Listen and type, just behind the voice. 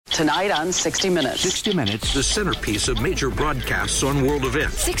Tonight on 60 Minutes. 60 Minutes, the centerpiece of major broadcasts on world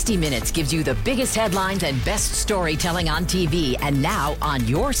events. 60 Minutes gives you the biggest headlines and best storytelling on TV, and now on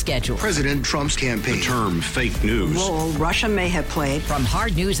your schedule. President Trump's campaign. The term fake news. Role Russia may have played. From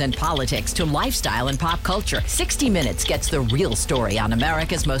hard news and politics to lifestyle and pop culture, 60 Minutes gets the real story on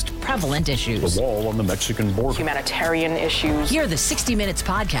America's most prevalent issues. The wall on the Mexican border. Humanitarian issues. Hear the 60 Minutes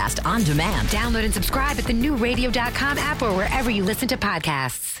podcast on demand. Download and subscribe at the new radio.com app or wherever you listen to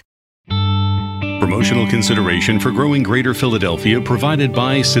podcasts. Promotional consideration for Growing Greater Philadelphia provided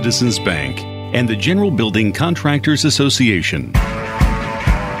by Citizens Bank and the General Building Contractors Association.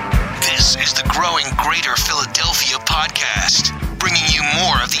 This is the Growing Greater Philadelphia podcast, bringing you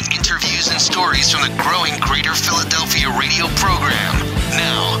more of the interviews and stories from the Growing Greater Philadelphia radio program.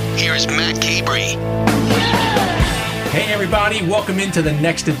 Now, here's Matt Cabrey. Hey everybody, welcome into the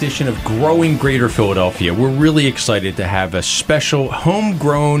next edition of Growing Greater Philadelphia. We're really excited to have a special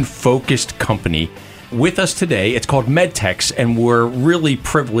homegrown focused company with us today. It's called Med-Tex, and we're really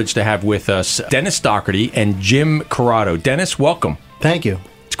privileged to have with us Dennis Dougherty and Jim Corrado. Dennis, welcome. Thank you.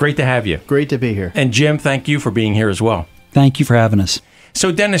 It's great to have you. Great to be here. And Jim, thank you for being here as well. Thank you for having us.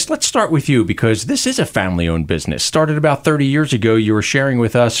 So Dennis, let's start with you because this is a family-owned business. Started about 30 years ago. You were sharing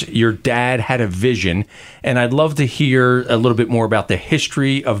with us your dad had a vision, and I'd love to hear a little bit more about the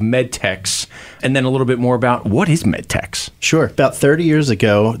history of Med-Tex and then a little bit more about what is Med-Tex. Sure. About 30 years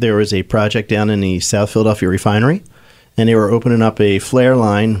ago, there was a project down in the South Philadelphia refinery, and they were opening up a flare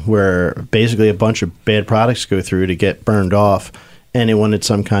line where basically a bunch of bad products go through to get burned off, and they wanted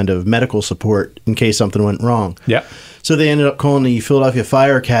some kind of medical support in case something went wrong. Yeah. So they ended up calling the Philadelphia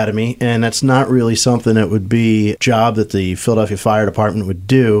Fire Academy, and that's not really something that would be a job that the Philadelphia Fire Department would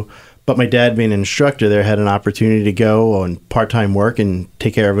do. But my dad, being an instructor there, had an opportunity to go on part-time work and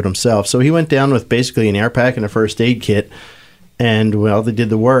take care of it himself. So he went down with basically an air pack and a first aid kit, and while they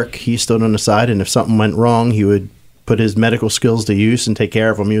did the work, he stood on the side, and if something went wrong, he would put his medical skills to use and take care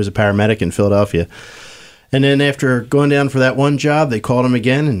of them. He was a paramedic in Philadelphia. And then after going down for that one job, they called him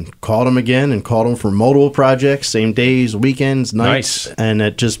again and called him again and called him for multiple projects, same days, weekends, nights. Nice. And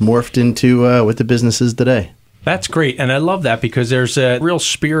it just morphed into what the business is today. That's great. And I love that because there's a real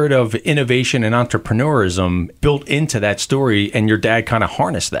spirit of innovation and entrepreneurism built into that story, and your dad kind of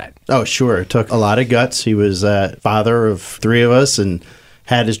harnessed that. Oh, sure. It took a lot of guts. He was father of three of us and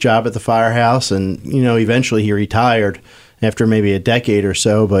had his job at the firehouse. And, you know, eventually he retired after maybe a decade or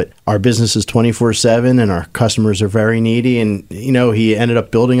so, but our business is 24/7 and our customers are very needy. And, you know, he ended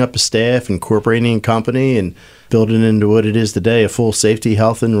up building up a staff, incorporating a company, and building into what it is today, a full safety,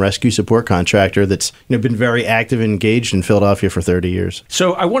 health, and rescue support contractor that's, you know, been very active and engaged in Philadelphia for 30 years.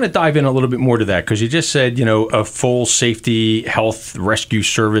 So I want to dive in a little bit more to that because you just said, you know, a full safety, health, rescue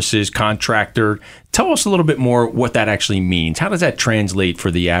services contractor. Tell us a little bit more what that actually means. How does that translate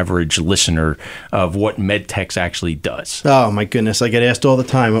for the average listener of what Med-Tex actually does? Oh, my goodness. I get asked all the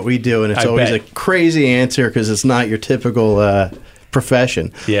time what we do, and it's always a crazy answer because it's not your typical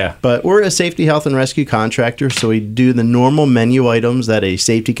profession. Yeah. But we're a safety, health, and rescue contractor, so we do the normal menu items that a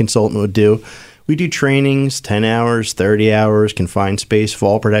safety consultant would do. We do trainings, 10 hours, 30 hours, confined space,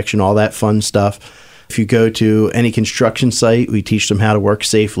 fall protection, all that fun stuff. If you go to any construction site, we teach them how to work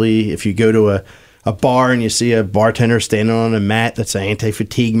safely. If you go to a bar and you see a bartender standing on a mat that's an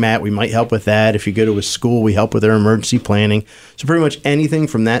anti-fatigue mat, we might help with that. If you go to a school, we help with their emergency planning. So pretty much anything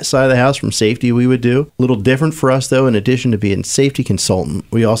from that side of the house, from safety, we would do. A little different for us, though, in addition to being a safety consultant,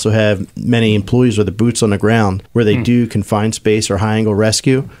 we also have many employees with the boots on the ground where they do confined space or high-angle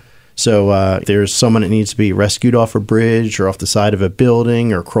rescue. So if there's someone that needs to be rescued off a bridge or off the side of a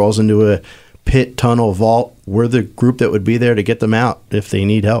building or crawls into a pit, tunnel, vault, we're the group that would be there to get them out if they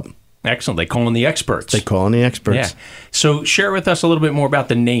need help. Excellent. They call in the experts. Yeah. So share with us a little bit more about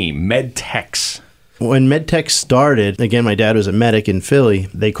the name, Med-Tex. When Med-Tex started, again, my dad was a medic in Philly.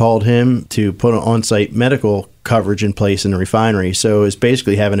 They called him to put an on-site medical coverage in place in the refinery. So it's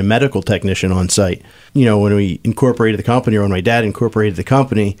basically having a medical technician on site. You know, when we incorporated the company, or when my dad incorporated the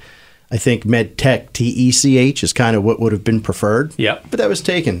company, I think Med-Tech, T-E-C-H, is kind of what would have been preferred. Yep. But that was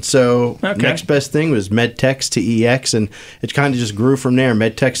taken. So next best thing was Med-Tex, T-E-X, and it kind of just grew from there,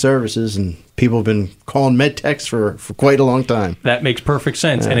 Med-Tech Services, and people have been calling Med-Tex for quite a long time. That makes perfect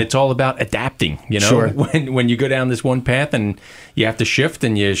sense, and it's all about adapting, you know? Sure. When you go down this one path and you have to shift,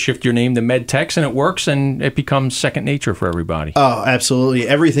 and you shift your name to Med-Tex, and it works, and it becomes second nature for everybody. Oh, absolutely.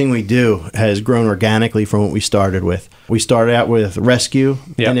 Everything we do has grown organically from what we started with. We started out with rescue,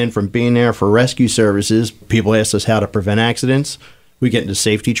 and then from being there for rescue services, people asked us how to prevent accidents. We get into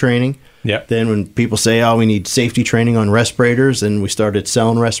safety training. Yep. Then when people say, oh, we need safety training on respirators, and we started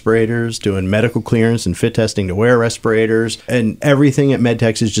selling respirators, doing medical clearance and fit testing to wear respirators. And everything at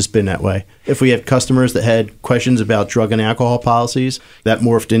Med-Tex has just been that way. If we had customers that had questions about drug and alcohol policies, that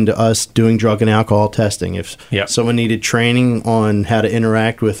morphed into us doing drug and alcohol testing. If someone needed training on how to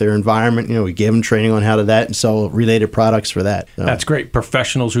interact with their environment, we gave them training on how to that and sell related products for that. So. That's great.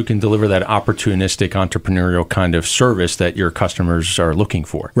 Professionals who can deliver that opportunistic, entrepreneurial kind of service that your customers are looking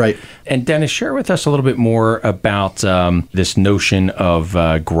for. Right. And Dennis, share with us a little bit more about this notion of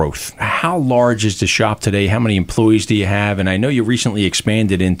growth. How large is the shop today? How many employees do you have? And I know you recently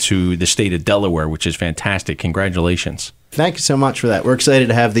expanded into the state of Delaware, which is fantastic. Congratulations. Thank you so much for that. We're excited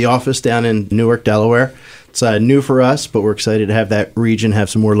to have the office down in Newark, Delaware. It's new for us, but we're excited to have that region have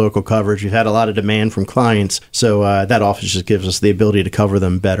some more local coverage. We've had a lot of demand from clients, so that office just gives us the ability to cover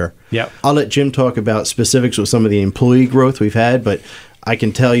them better. Yep. I'll let Jim talk about specifics with some of the employee growth we've had, but I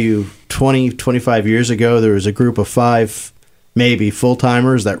can tell you 20, 25 years ago, there was a group of 5, maybe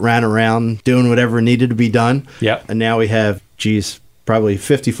full-timers that ran around doing whatever needed to be done. Yep. And now we have, probably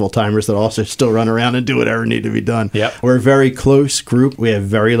 50 full-timers that also still run around and do whatever needs to be done. Yep. We're a very close group. We have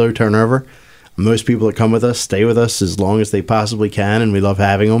very low turnover. Most people that come with us stay with us as long as they possibly can, and we love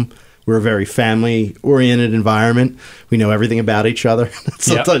having them. We're a very family-oriented environment. We know everything about each other.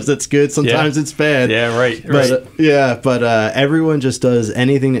 Sometimes that's good. Sometimes it's bad. Yeah, right. But everyone just does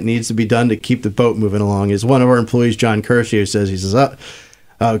anything that needs to be done to keep the boat moving along. As one of our employees, John Curcio, says,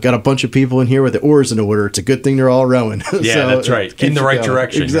 got a bunch of people in here with the oars in order. It's a good thing they're all rowing. Yeah, so that's right. In the right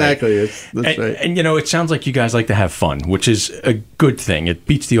direction. Exactly. Right? That's right. And, it sounds like you guys like to have fun, which is a good thing. It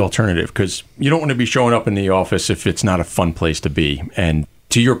beats the alternative because you don't want to be showing up in the office if it's not a fun place to be. And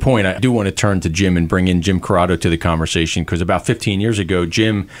to your point, I do want to turn to Jim and bring in Jim Corrado to the conversation because about 15 years ago,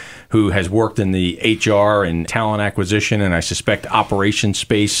 Jim, who has worked in the HR and talent acquisition and I suspect operations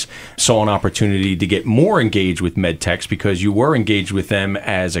space, saw an opportunity to get more engaged with Med-Tex because you were engaged with them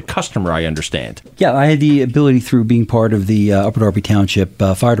as a customer, I understand. Yeah, I had the ability through being part of the Upper Darby Township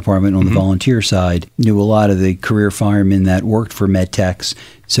Fire Department on the volunteer side, knew a lot of the career firemen that worked for Med-Tex.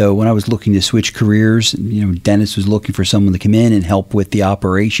 So when I was looking to switch careers, Dennis was looking for someone to come in and help with the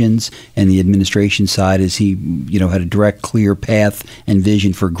operations and the administration side as he, had a direct, clear path and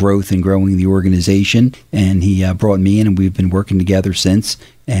vision for growth and growing the organization. And he brought me in and we've been working together since.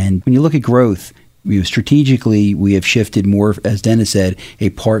 And when you look at growth, strategically, we have shifted more, as Dennis said,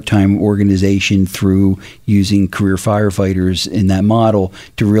 a part-time organization through using career firefighters in that model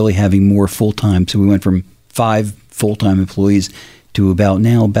to really having more full-time. So we went from 5 full-time employees to about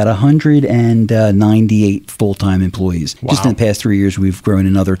 198 full-time employees. Wow. Just in the past 3 years, we've grown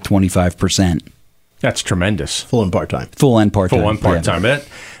another 25%. That's tremendous. Full and part-time. Full and part-time. Full and part-time. Yeah.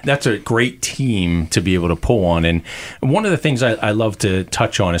 That's a great team to be able to pull on. And one of the things I love to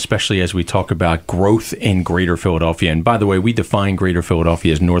touch on, especially as we talk about growth in Greater Philadelphia, and by the way, we define Greater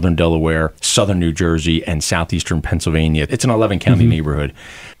Philadelphia as Northern Delaware, Southern New Jersey, and Southeastern Pennsylvania. It's an 11-county neighborhood.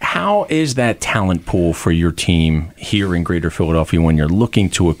 How is that talent pool for your team here in Greater Philadelphia when you're looking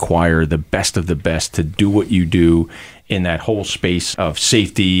to acquire the best of the best to do what you do in that whole space of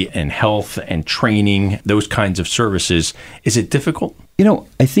safety and health and training, those kinds of services? Is it difficult?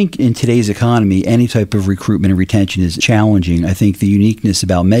 I think in today's economy, any type of recruitment and retention is challenging. I think the uniqueness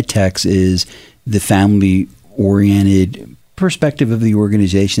about Med-Tex is the family-oriented perspective of the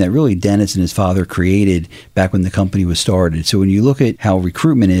organization that really Dennis and his father created back when the company was started. So when you look at how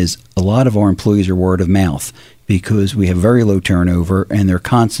recruitment is, a lot of our employees are word of mouth because we have very low turnover and they're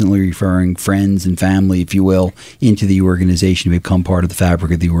constantly referring friends and family, if you will, into the organization to become part of the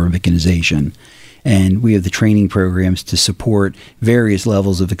fabric of the organization. And we have the training programs to support various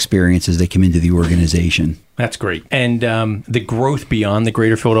levels of experience as they come into the organization. That's great. And the growth beyond the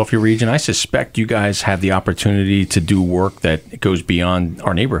Greater Philadelphia region, I suspect you guys have the opportunity to do work that goes beyond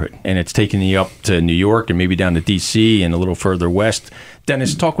our neighborhood. And it's taking you up to New York and maybe down to D.C. and a little further west.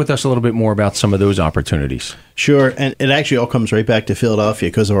 Dennis, talk with us a little bit more about some of those opportunities. Sure. And it actually all comes right back to Philadelphia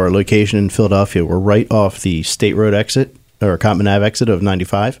because of our location in Philadelphia. We're right off the State Road exit or Cottman Ave exit of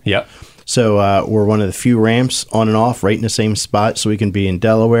 95. Yep. So we're one of the few ramps on and off right in the same spot, so we can be in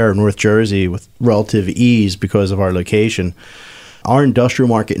Delaware or North Jersey with relative ease because of our location. Our industrial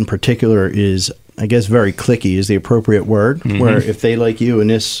market in particular is, I guess, very cliquey is the appropriate word, where if they like you in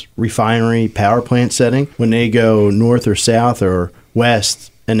this refinery power plant setting, when they go north or south or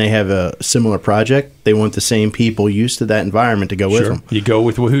west and they have a similar project, they want the same people used to that environment to go with them. You go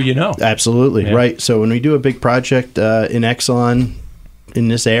with who you know. Absolutely, right. So when we do a big project in Exxon in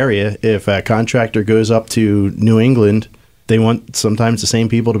this area, if a contractor goes up to New England, they want sometimes the same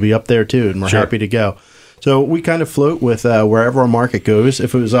people to be up there too, and we're happy to go. So we kind of float with wherever our market goes.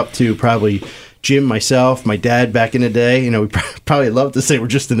 If it was up to probably Jim, myself, my dad back in the day, we probably love to say we're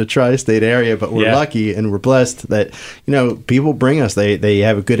just in the tri-state area, but we're lucky and we're blessed that, people bring us. They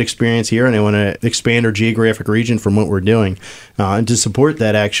have a good experience here and they want to expand our geographic region from what we're doing. And to support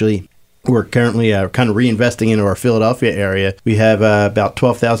that, actually, we're currently kind of reinvesting into our Philadelphia area. We have about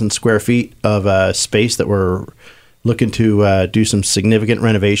 12,000 square feet of space that we're looking to do some significant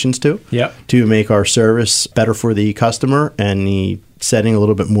renovations to make our service better for the customer and the setting a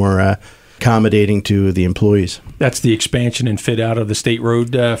little bit more accommodating to the employees. That's the expansion and fit out of the State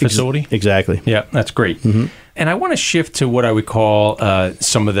Road facility? Exactly. Yeah, that's great. Mm-hmm. And I want to shift to what I would call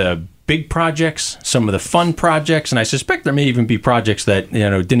some of the big projects, some of the fun projects, and I suspect there may even be projects that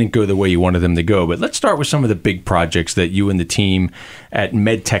didn't go the way you wanted them to go. But let's start with some of the big projects that you and the team at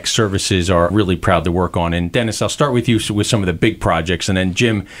Med-Tex Services are really proud to work on. And Dennis, I'll start with you with some of the big projects, and then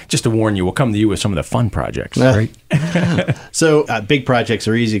Jim, just to warn you, we'll come to you with some of the fun projects. Right. So big projects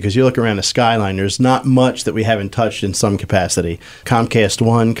are easy because you look around the skyline, there's not much that we haven't touched in some capacity. Comcast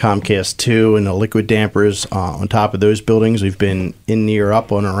 1, Comcast 2, and the liquid dampers on top of those buildings. We've been in, near,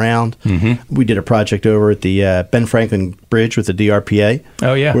 up, on, around. Mm-hmm. We did a project over at the Ben Franklin Bridge with the DRPA.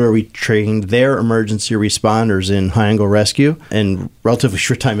 Oh, yeah. Where we trained their emergency responders in high-angle rescue, and relatively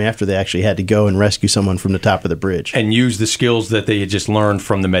short time after, they actually had to go and rescue someone from the top of the bridge. And use the skills that they had just learned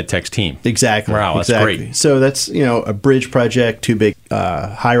from the Med-Tex team. Exactly. Wow, that's great. So that's, a bridge project, 2 big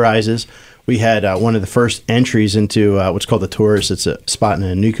high-rises. We had one of the first entries into what's called the Taurus. It's a spot in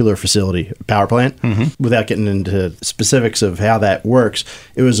a nuclear facility, a power plant. Mm-hmm. Without getting into specifics of how that works,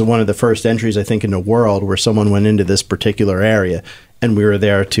 it was one of the first entries, I think, in the world where someone went into this particular area, and we were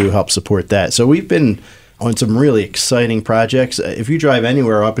there to help support that. So we've been on some really exciting projects. If you drive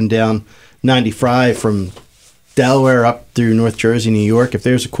anywhere up and down 95 from Delaware up through North Jersey, New York, if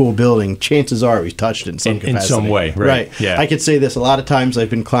there's a cool building, chances are we've touched it in some capacity. In some way, right? Yeah. I could say this a lot of times. I've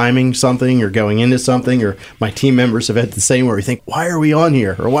been climbing something or going into something, or my team members have had the same where we think, why are we on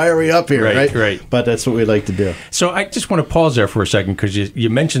here? Or why are we up here? Right. But that's what we like to do. So I just want to pause there for a second because you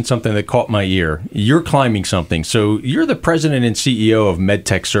mentioned something that caught my ear. You're climbing something. So you're the president and CEO of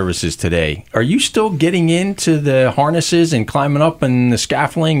Med-Tex Services today. Are you still getting into the harnesses and climbing up and the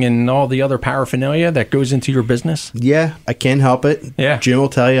scaffolding and all the other paraphernalia that goes into your business? Yeah, I can't help it. Yeah. Jim will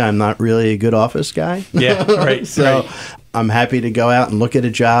tell you I'm not really a good office guy. Yeah, right. So I'm happy to go out and look at a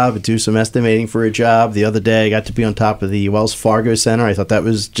job and do some estimating for a job. The other day, I got to be on top of the Wells Fargo Center. I thought that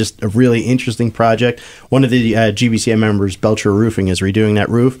was just a really interesting project. One of the GBCA members, Belcher Roofing, is redoing that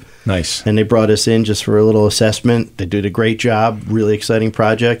roof. Nice. And they brought us in just for a little assessment. They did a great job, really exciting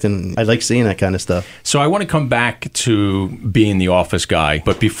project, and I like seeing that kind of stuff. So I want to come back to being the office guy,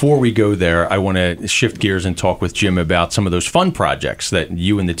 but before we go there, I want to shift gears and talk with Jim about some of those fun projects that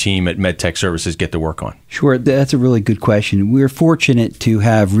you and the team at Med-Tex Services get to work on. Sure, that's a really good question. We're fortunate to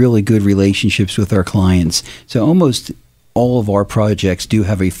have really good relationships with our clients. So almost all of our projects do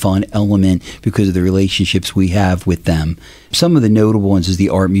have a fun element because of the relationships we have with them. Some of the notable ones is the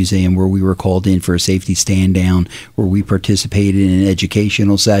Art Museum, where we were called in for a safety stand down, where we participated in an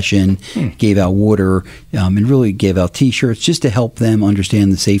educational session, gave out water, and really gave out T-shirts just to help them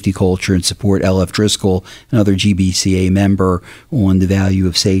understand the safety culture and support LF Driscoll, another GBCA member, on the value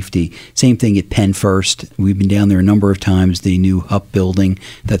of safety. Same thing at Penn First. We've been down there a number of times, the new HUP building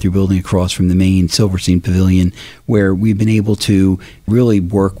that they're building across from the main Silverstein Pavilion, where we've been able to really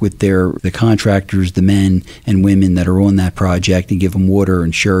work with the contractors, the men and women that are on that project, and give them water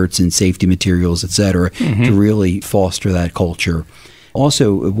and shirts and safety materials, et cetera, to really foster that culture.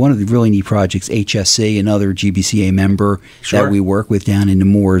 Also, one of the really neat projects, HSC, another GBCA member that we work with down in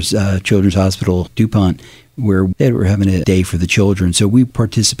Nemours Children's Hospital, DuPont, where they were having a day for the children. So we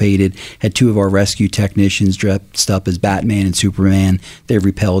participated, had 2 of our rescue technicians dressed up as Batman and Superman. They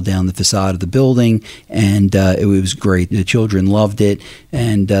rappelled down the facade of the building, and it was great. The children loved it,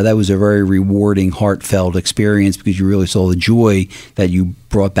 and that was a very rewarding, heartfelt experience because you really saw the joy that you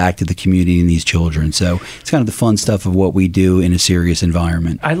brought back to the community and these children. So it's kind of the fun stuff of what we do in a serious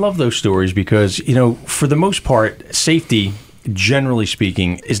environment. I love those stories because, for the most part, safety, generally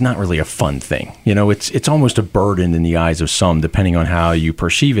speaking, is not really a fun thing. It's almost a burden in the eyes of some, depending on how you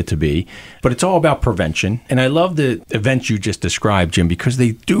perceive it to be. But it's all about prevention. And I love the events you just described, Jim, because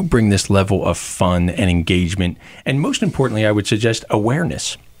they do bring this level of fun and engagement. And most importantly, I would suggest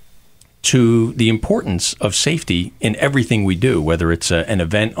awareness to the importance of safety in everything we do, whether it's an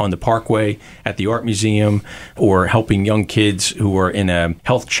event on the Parkway, at the Art Museum, or helping young kids who are in a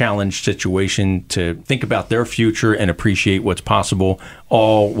health challenge situation to think about their future and appreciate what's possible.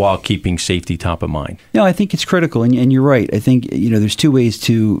 all while keeping safety top of mind. No, I think it's critical, and you're right. I think there's two ways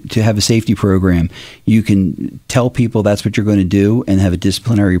to have a safety program. You can tell people that's what you're going to do and have a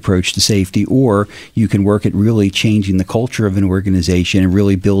disciplinary approach to safety, or you can work at really changing the culture of an organization and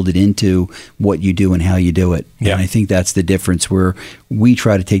really build it into what you do and how you do it. Yeah. And I think that's the difference, where we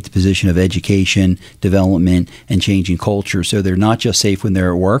try to take the position of education, development, and changing culture, so they're not just safe when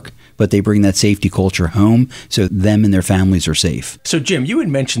they're at work, but they bring that safety culture home so them and their families are safe. So, Jim, you had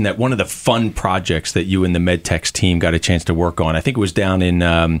mentioned that one of the fun projects that you and the Med-Tex team got a chance to work on, I think it was down in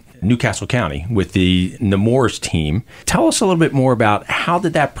Newcastle County with the Nemours team. Tell us a little bit more about how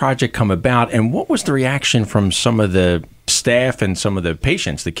did that project come about, and what was the reaction from some of the staff and some of the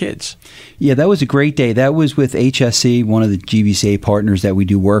patients, the kids? Yeah, that was a great day. That was with HSC, one of the GBCA partners that we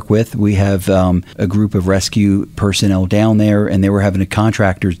do work with. We have a group of rescue personnel down there, and they were having a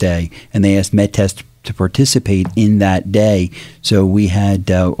contractors day, and they asked Med-Tex to participate in that day. So we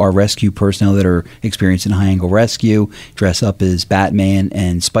had our rescue personnel that are experienced in high-angle rescue dress up as Batman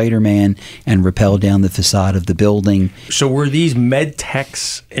and Spider-Man and rappel down the facade of the building. So were these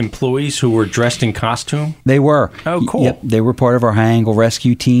Med-Tex employees who were dressed in costume? They were. Oh, cool. Yep, they were part of our high-angle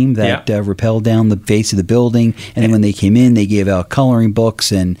rescue team that rappelled down the face of the building. And then when they came in, they gave out coloring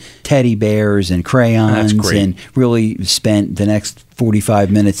books and teddy bears and crayons. That's great. And really spent the next 45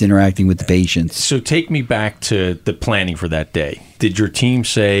 minutes interacting with the patients. So take me back to the planning for that day. Did your team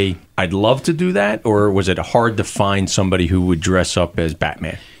say, I'd love to do that? Or was it hard to find somebody who would dress up as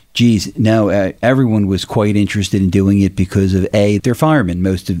Batman? Geez, no, everyone was quite interested in doing it because of, they're firemen,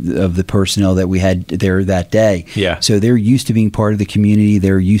 most of the personnel that we had there that day. Yeah. So they're used to being part of the community.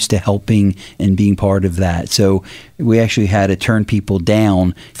 They're used to helping and being part of that. So we actually had to turn people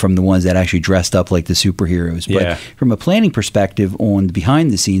down from the ones that actually dressed up like the superheroes. But from a planning perspective on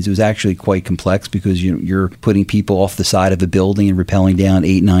behind the scenes, it was actually quite complex because you're putting people off the side of a building and rappelling down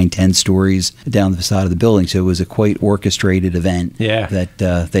 8, 9, 10 stories down the facade of the building. So it was a quite orchestrated event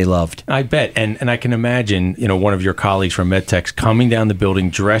that they loved. I bet. And I can imagine, one of your colleagues from Med-Tex coming down the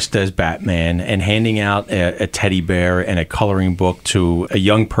building dressed as Batman and handing out a teddy bear and a coloring book to a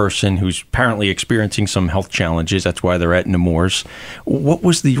young person who's apparently experiencing some health challenges. That's why they're at Nemours. What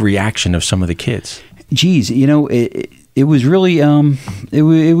was the reaction of some of the kids? Geez, it was really it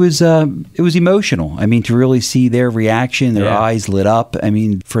was emotional. I mean, to really see their reaction, their eyes lit up. I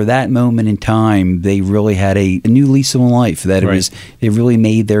mean, for that moment in time, they really had a new lease on life. That it really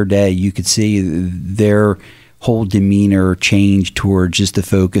made their day. You could see their whole demeanor change towards just the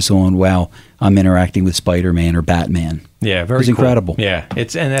focus on, wow, I'm interacting with Spider-Man or Batman. Yeah, very It was cool. incredible. Yeah, and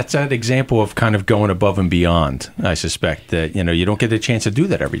that's an example of kind of going above and beyond. I suspect that you don't get the chance to do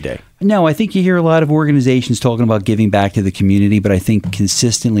that every day. No, I think you hear a lot of organizations talking about giving back to the community, but I think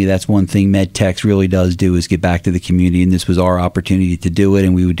consistently that's one thing Med-Tex really does do is give back to the community, and this was our opportunity to do it,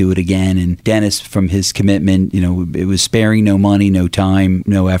 and we would do it again. And Dennis, from his commitment, it was sparing no money, no time,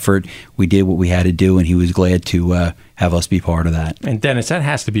 no effort. We did what we had to do, and he was glad to have us be part of that. And Dennis, that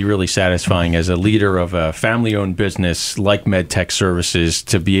has to be really satisfying as a leader of a family-owned business like Med-Tex Services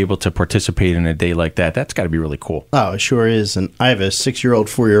to be able to participate in a day like that. That's got to be really cool. Oh, it sure is. And I have a 6-year-old,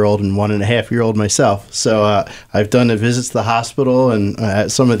 4-year-old, and 1.5-year-old myself. So I've done the visits to the hospital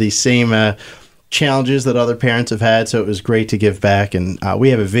and some of these same challenges that other parents have had. So it was great to give back. And we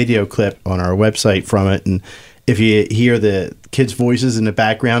have a video clip on our website from it. And if you hear the kids' voices in the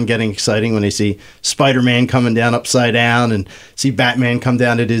background getting exciting when they see Spider-Man coming down upside down and see Batman come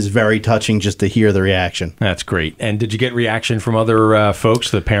down, it is very touching just to hear the reaction. That's great. And did you get reaction from other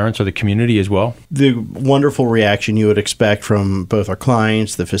folks, the parents or the community as well? The wonderful reaction you would expect from both our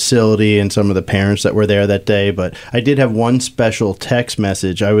clients, the facility, and some of the parents that were there that day. But I did have one special text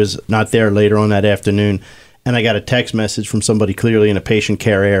message. I was not there later on that afternoon, and I got a text message from somebody clearly in a patient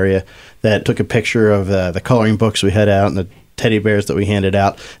care area that took a picture of the coloring books we had out and the teddy bears that we handed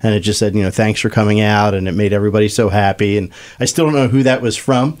out, and it just said, thanks for coming out, and it made everybody so happy. And I still don't know who that was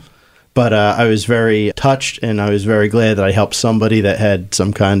from, but I was very touched, and I was very glad that I helped somebody that had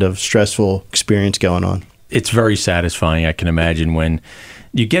some kind of stressful experience going on. It's very satisfying, I can imagine, when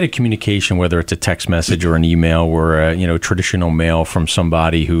you get a communication, whether it's a text message or an email or a traditional mail from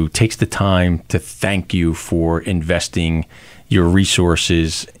somebody who takes the time to thank you for investing your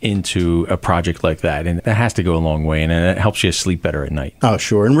resources into a project like that. And that has to go a long way, and it helps you sleep better at night. Oh,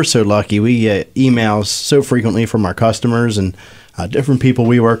 sure. And we're so lucky. We get emails so frequently from our customers and different people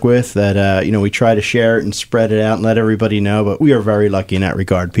we work with that, we try to share it and spread it out and let everybody know. But we are very lucky in that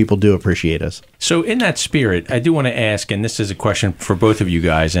regard. People do appreciate us. So in that spirit, I do want to ask, and this is a question for both of you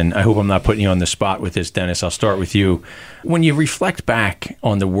guys, and I hope I'm not putting you on the spot with this, Dennis. I'll start with you. When you reflect back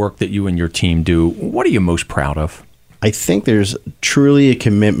on the work that you and your team do, what are you most proud of? I think there's truly a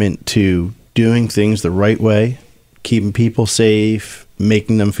commitment to doing things the right way, keeping people safe,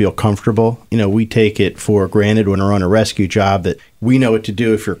 making them feel comfortable. We take it for granted when we're on a rescue job that we know what to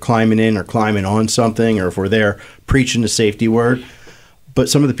do if you're climbing in or climbing on something, or if we're there preaching the safety word. But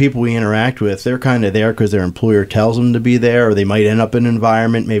some of the people we interact with, they're kind of there because their employer tells them to be there, or they might end up in an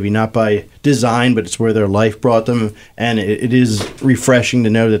environment, maybe not by design, but it's where their life brought them. And it is refreshing to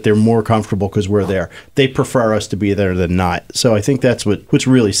know that they're more comfortable because we're there. They prefer us to be there than not. So I think that's what's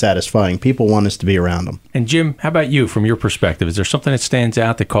really satisfying. People want us to be around them. And Jim, how about you from your perspective? Is there something that stands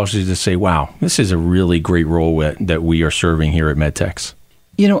out that causes you to say, wow, this is a really great role that we are serving here at Med-Tex?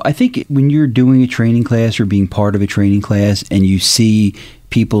 I think when you're doing a training class or being part of a training class and you see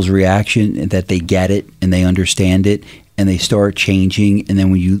people's reaction, that they get it and they understand it and they start changing, and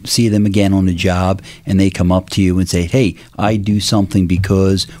then when you see them again on the job and they come up to you and say, hey, I do something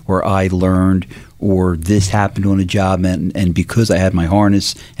because, or I learned, or this happened on a job, and because I had my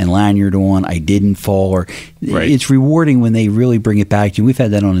harness and lanyard on, I didn't fall. Or right. It's rewarding when they really bring it back to you. We've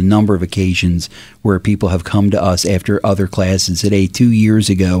had that on a number of occasions where people have come to us after other classes and said, hey, 2 years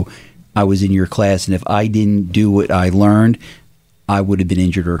ago, I was in your class, and if I didn't do what I learned, I would have been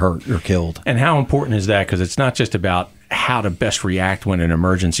injured or hurt or killed. And how important is that? Because it's not just about how to best react when an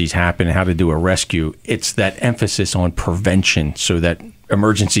emergency's happen and how to do a rescue. It's that emphasis on prevention so that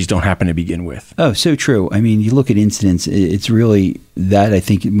emergencies don't happen to begin with. Oh, so true. I mean, you look at incidents, it's really that. I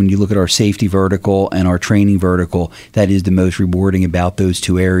think when you look at our safety vertical and our training vertical, that is the most rewarding about those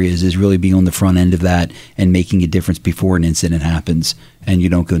two areas, is really being on the front end of that and making a difference before an incident happens, and you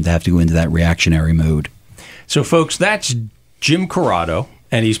don't have to go into that reactionary mode. So, folks, that's Jim Corrado,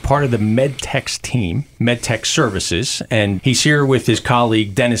 and he's part of the Med-Tex team, Med-Tex Services, and he's here with his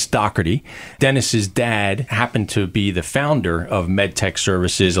colleague, Dennis Dougherty. Dennis's dad happened to be the founder of Med-Tex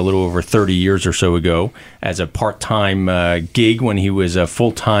Services a little over 30 years or so ago as a part-time gig when he was a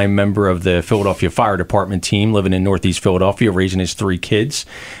full-time member of the Philadelphia Fire Department team living in Northeast Philadelphia, raising his 3 kids.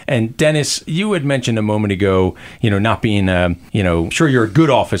 And Dennis, you had mentioned a moment ago, not being, sure you're a good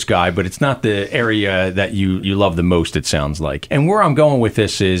office guy, but it's not the area that you love the most, it sounds like. And where I'm going with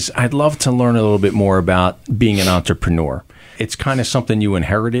this is I'd love to learn a little bit more about being an entrepreneur. It's kind of something you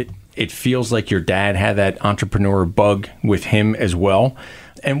inherited. It feels like your dad had that entrepreneur bug with him as well.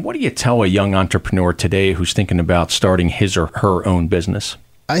 And what do you tell a young entrepreneur today who's thinking about starting his or her own business?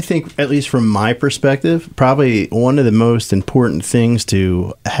 I think, at least from my perspective, probably one of the most important things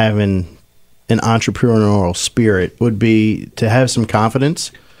to having an entrepreneurial spirit would be to have some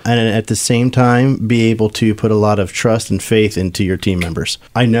confidence, and at the same time, be able to put a lot of trust and faith into your team members.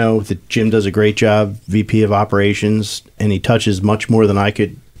 I know that Jim does a great job, VP of Operations, and he touches much more than I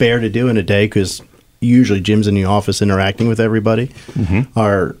could bear to do in a day, because usually Jim's in the office interacting with everybody. Mm-hmm.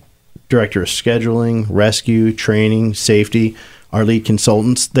 Our director of scheduling, rescue, training, safety, our lead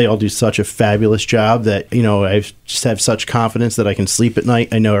consultants, they all do such a fabulous job that, I just have such confidence that I can sleep at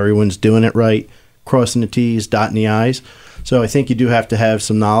night. I know everyone's doing it right, crossing the T's, dotting the I's. So I think you do have to have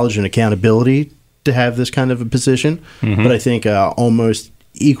some knowledge and accountability to have this kind of a position. Mm-hmm. But I think almost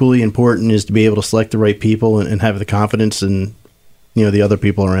equally important is to be able to select the right people and have the confidence in the other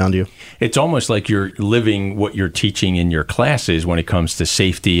people around you. It's almost like you're living what you're teaching in your classes when it comes to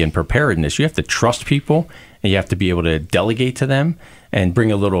safety and preparedness. You have to trust people, and you have to be able to delegate to them and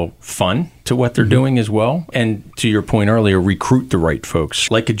bring a little fun to what they're doing as well. And to your point earlier, recruit the right folks,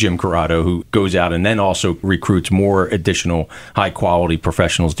 like a Jim Corrado, who goes out and then also recruits more additional high-quality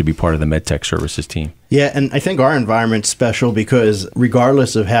professionals to be part of the Med-Tex Services team. Yeah, and I think our environment's special because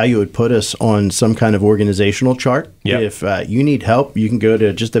regardless of how you would put us on some kind of organizational chart, if you need help, you can go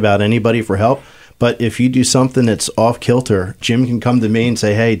to just about anybody for help. But if you do something that's off kilter, Jim can come to me and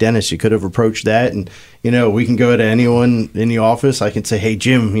say, hey, Dennis, you could have approached that. And, we can go to anyone in the office. I can say, hey,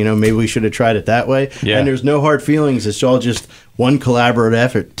 Jim, maybe we should have tried it that way. Yeah. And there's no hard feelings. It's all just one collaborative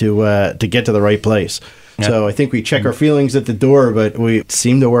effort to get to the right place. Yeah. So I think we check our feelings at the door, but we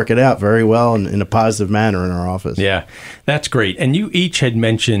seem to work it out very well in a positive manner in our office. Yeah, that's great. And you each had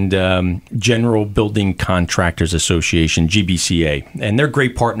mentioned General Building Contractors Association, GBCA, and they're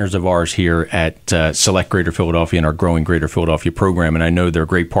great partners of ours here at Select Greater Philadelphia and our Growing Greater Philadelphia program. And I know they're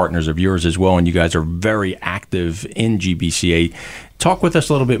great partners of yours as well, and you guys are very active in GBCA. Talk with us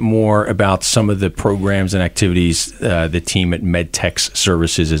a little bit more about some of the programs and activities the team at Med-Tex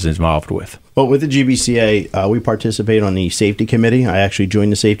Services is involved with. Well, with the GBCA, we participate on the safety committee. I actually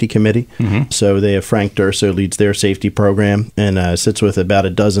joined the safety committee. Mm-hmm. So they have Frank Durso leads their safety program and sits with about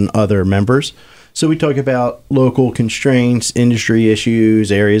a dozen other members. So we talk about local constraints, industry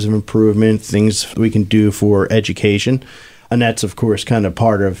issues, areas of improvement, things we can do for education. And that's, of course, kind of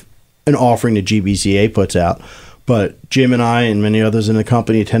part of an offering the GBCA puts out. But Jim and I and many others in the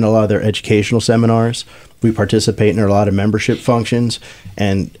company attend a lot of their educational seminars. We participate in a lot of membership functions.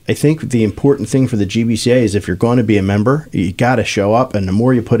 And I think the important thing for the GBCA is if you're going to be a member, you got to show up. And the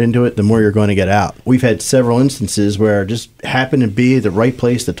more you put into it, the more you're going to get out. We've had several instances where just happen to be the right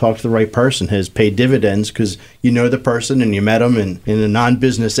place to talk to the right person has paid dividends because you know the person and you met them in a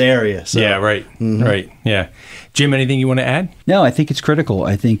non-business area. So, yeah, right. Right. Yeah. Jim, anything you want to add? No, I think it's critical.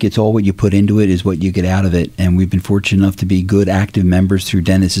 I think it's all what you put into it is what you get out of it. And we've been fortunate enough to be good, active members through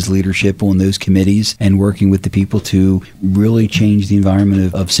Dennis's leadership on those committees and working with the people to really change the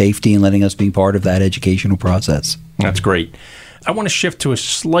environment of safety and letting us be part of that educational process. That's great. I want to shift to a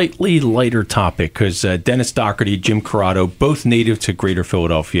slightly lighter topic because Dennis Dougherty, Jim Corrado, both native to Greater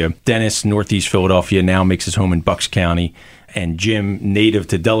Philadelphia. Dennis, Northeast Philadelphia, now makes his home in Bucks County. And Jim, native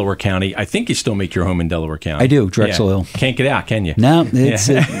to Delaware County. I think you still make your home in Delaware County. I do, Drexel Hill. Can't get out, can you? No, it's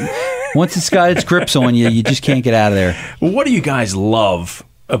once it's got its grips on you, you just can't get out of there. Well, what do you guys love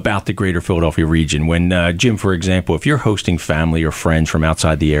about the Greater Philadelphia region? When, Jim, for example, if you're hosting family or friends from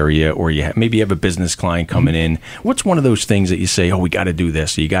outside the area, or maybe you have a business client coming in, what's one of those things that you say, oh, we got to do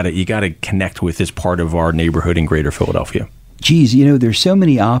this. You got to connect with this part of our neighborhood in Greater Philadelphia? Geez, there's so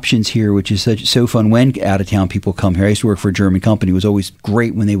many options here, which is so fun when out-of-town people come here. I used to work for a German company. It was always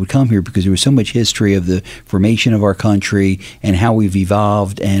great when they would come here because there was so much history of the formation of our country and how we've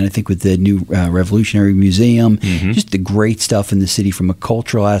evolved. And I think with the new Revolutionary Museum, just the great stuff in the city from a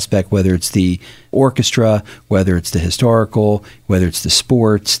cultural aspect, whether it's the orchestra, whether it's the historical, whether it's the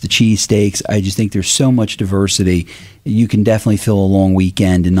sports, the cheesesteaks. I just think there's so much diversity. You can definitely fill a long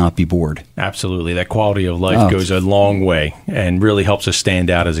weekend and not be bored. Absolutely. That quality of life goes a long way and really helps us stand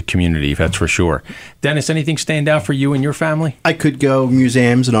out as a community, that's for sure. Dennis, anything stand out for you and your family? I could go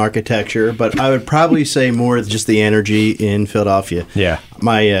museums and architecture, but I would probably say more just the energy in Philadelphia. Yeah.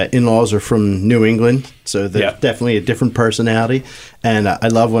 My in-laws are from New England, so they're definitely a different personality. And I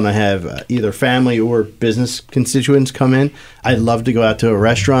love when I have either family or business constituents come in. I'd love to go out to a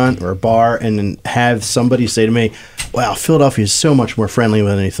restaurant or a bar and then have somebody say to me, wow, Philadelphia is so much more friendly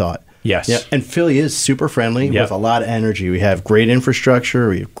than I thought. Yes. Yeah, and Philly is super friendly with a lot of energy. We have great infrastructure.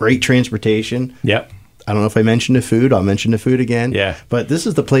 We have great transportation. Yep. I don't know if I mentioned the food. I'll mention the food again. Yeah. But this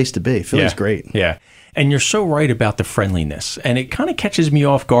is the place to be. Philly's great. Yeah. And you're so right about the friendliness. And it kind of catches me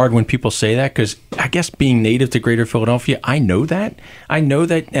off guard when people say that because I guess being native to Greater Philadelphia, I know that.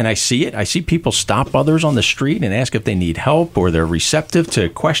 And I see it. I see people stop others on the street and ask if they need help or they're receptive to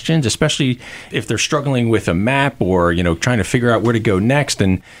questions, especially if they're struggling with a map or, trying to figure out where to go next.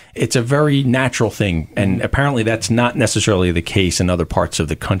 And it's a very natural thing. And apparently that's not necessarily the case in other parts of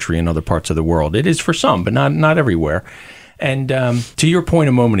the country and other parts of the world. It is for some, but not everywhere. And to your point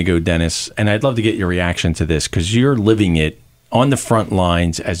a moment ago, Dennis, and I'd love to get your reaction to this because you're living it on the front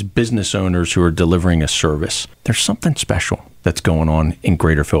lines as business owners who are delivering a service. There's something special that's going on in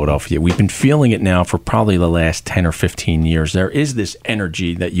Greater Philadelphia. We've been feeling it now for probably the last 10 or 15 years. There is this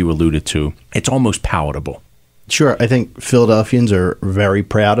energy that you alluded to. It's almost palatable. Sure. I think Philadelphians are very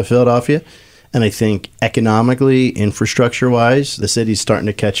proud of Philadelphia. And I think economically, infrastructure-wise, the city's starting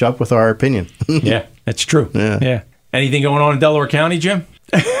to catch up with our opinion. Yeah, that's true. Yeah. Anything going on in Delaware County, Jim?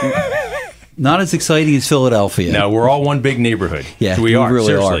 Not as exciting as Philadelphia. No, we're all one big neighborhood. Yeah, we are, really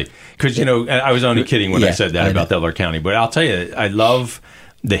seriously. Because, I was only kidding when I said that about Delaware County. But I'll tell you, I love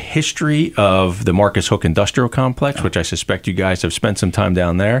the history of the Marcus Hook Industrial Complex, which I suspect you guys have spent some time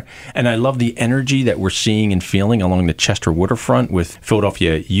down there. And I love the energy that we're seeing and feeling along the Chester waterfront with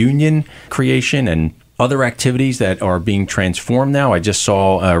Philadelphia Union creation and other activities that are being transformed now. I just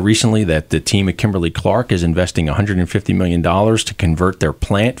saw recently that the team at Kimberly-Clark is investing $150 million to convert their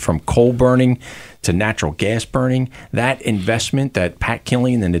plant from coal burning to natural gas burning. That investment that Pat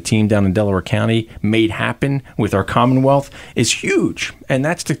Killian and the team down in Delaware County made happen with our Commonwealth is huge. And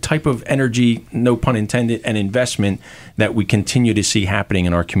that's the type of energy, no pun intended, and investment that we continue to see happening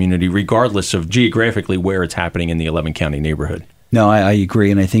in our community, regardless of geographically where it's happening in the 11-county neighborhood. No, I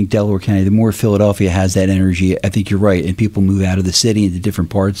agree. And I think Delaware County, the more Philadelphia has that energy, I think you're right. And people move out of the city into different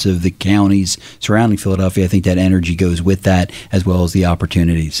parts of the counties surrounding Philadelphia. I think that energy goes with that as well as the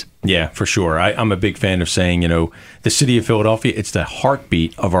opportunities. Yeah, for sure. I'm a big fan of saying, the city of Philadelphia, it's the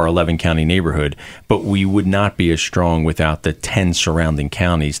heartbeat of our 11-county neighborhood, but we would not be as strong without the 10 surrounding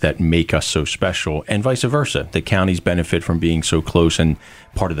counties that make us so special, and vice versa. The counties benefit from being so close and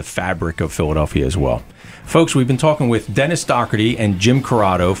part of the fabric of Philadelphia as well. Folks, we've been talking with Dennis Dougherty and Jim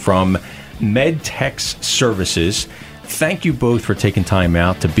Corrado from Med-Tex Services. Thank you both for taking time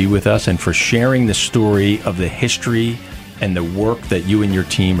out to be with us and for sharing the story of the history and the work that you and your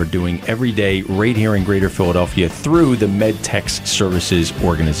team are doing every day right here in Greater Philadelphia through the Med-Tex Services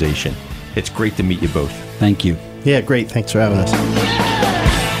organization. It's great to meet you both. Thank you. Yeah, great. Thanks for having us.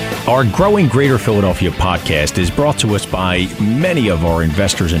 Our Growing Greater Philadelphia podcast is brought to us by many of our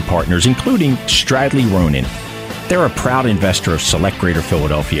investors and partners, including Stradley Ronan. They're a proud investor of Select Greater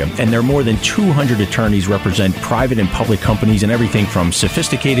Philadelphia, and their more than 200 attorneys represent private and public companies in everything from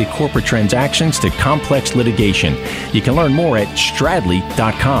sophisticated corporate transactions to complex litigation. You can learn more at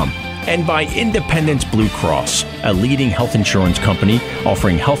stradley.com. And by Independence Blue Cross, a leading health insurance company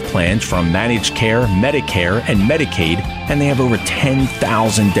offering health plans from managed care, Medicare, and Medicaid, and they have over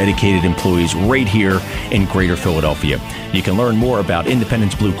 10,000 dedicated employees right here in Greater Philadelphia. You can learn more about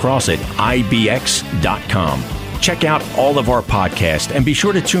Independence Blue Cross at ibx.com. Check out all of our podcasts and be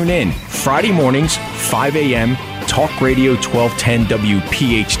sure to tune in Friday mornings, 5 a.m., Talk Radio 1210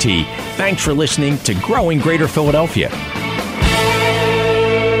 WPHT. Thanks for listening to Growing Greater Philadelphia.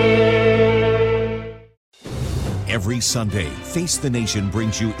 Every Sunday, Face the Nation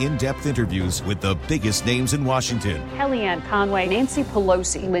brings you in-depth interviews with the biggest names in Washington. Kellyanne Conway, Nancy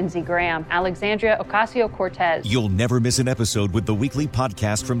Pelosi, Lindsey Graham, Alexandria Ocasio-Cortez. You'll never miss an episode with the weekly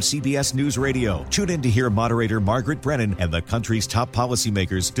podcast from CBS News Radio. Tune in to hear moderator Margaret Brennan and the country's top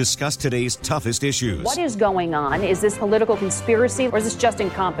policymakers discuss today's toughest issues. What is going on? Is this political conspiracy or is this just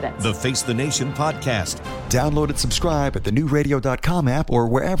incompetence? The Face the Nation podcast. Download and subscribe at thenewradio.com app or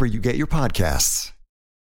wherever you get your podcasts.